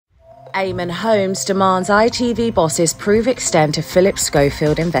Eamonn Holmes demands ITV bosses prove extent of Philip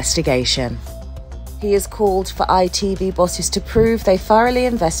Schofield investigation. He has called for ITV bosses to prove they thoroughly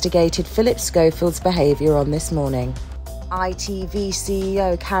investigated Philip Schofield's behaviour on This Morning. ITV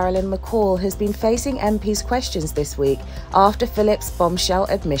CEO Carolyn McCall has been facing MPs' questions this week after Philip's bombshell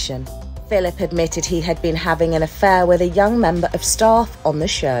admission. Philip admitted he had been having an affair with a young member of staff on the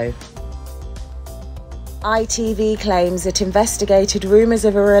show. ITV claims it investigated rumours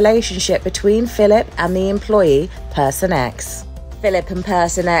of a relationship between Philip and the employee, Person X. Philip and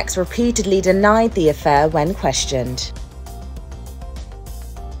Person X repeatedly denied the affair when questioned.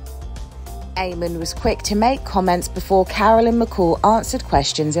 Eamonn was quick to make comments before Carolyn McCall answered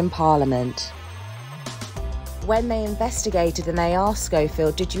questions in Parliament. When they investigated and they asked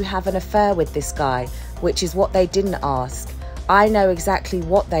Schofield, "Did you have an affair with this guy?" which is what they didn't ask. I know exactly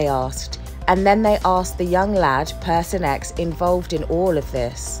what they asked. And then they asked the young lad, Person X, involved in all of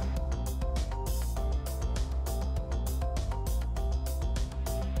this.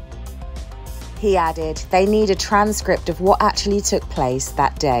 He added, they need a transcript of what actually took place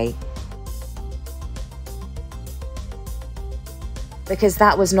that day. Because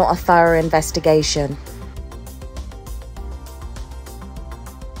that was not a thorough investigation.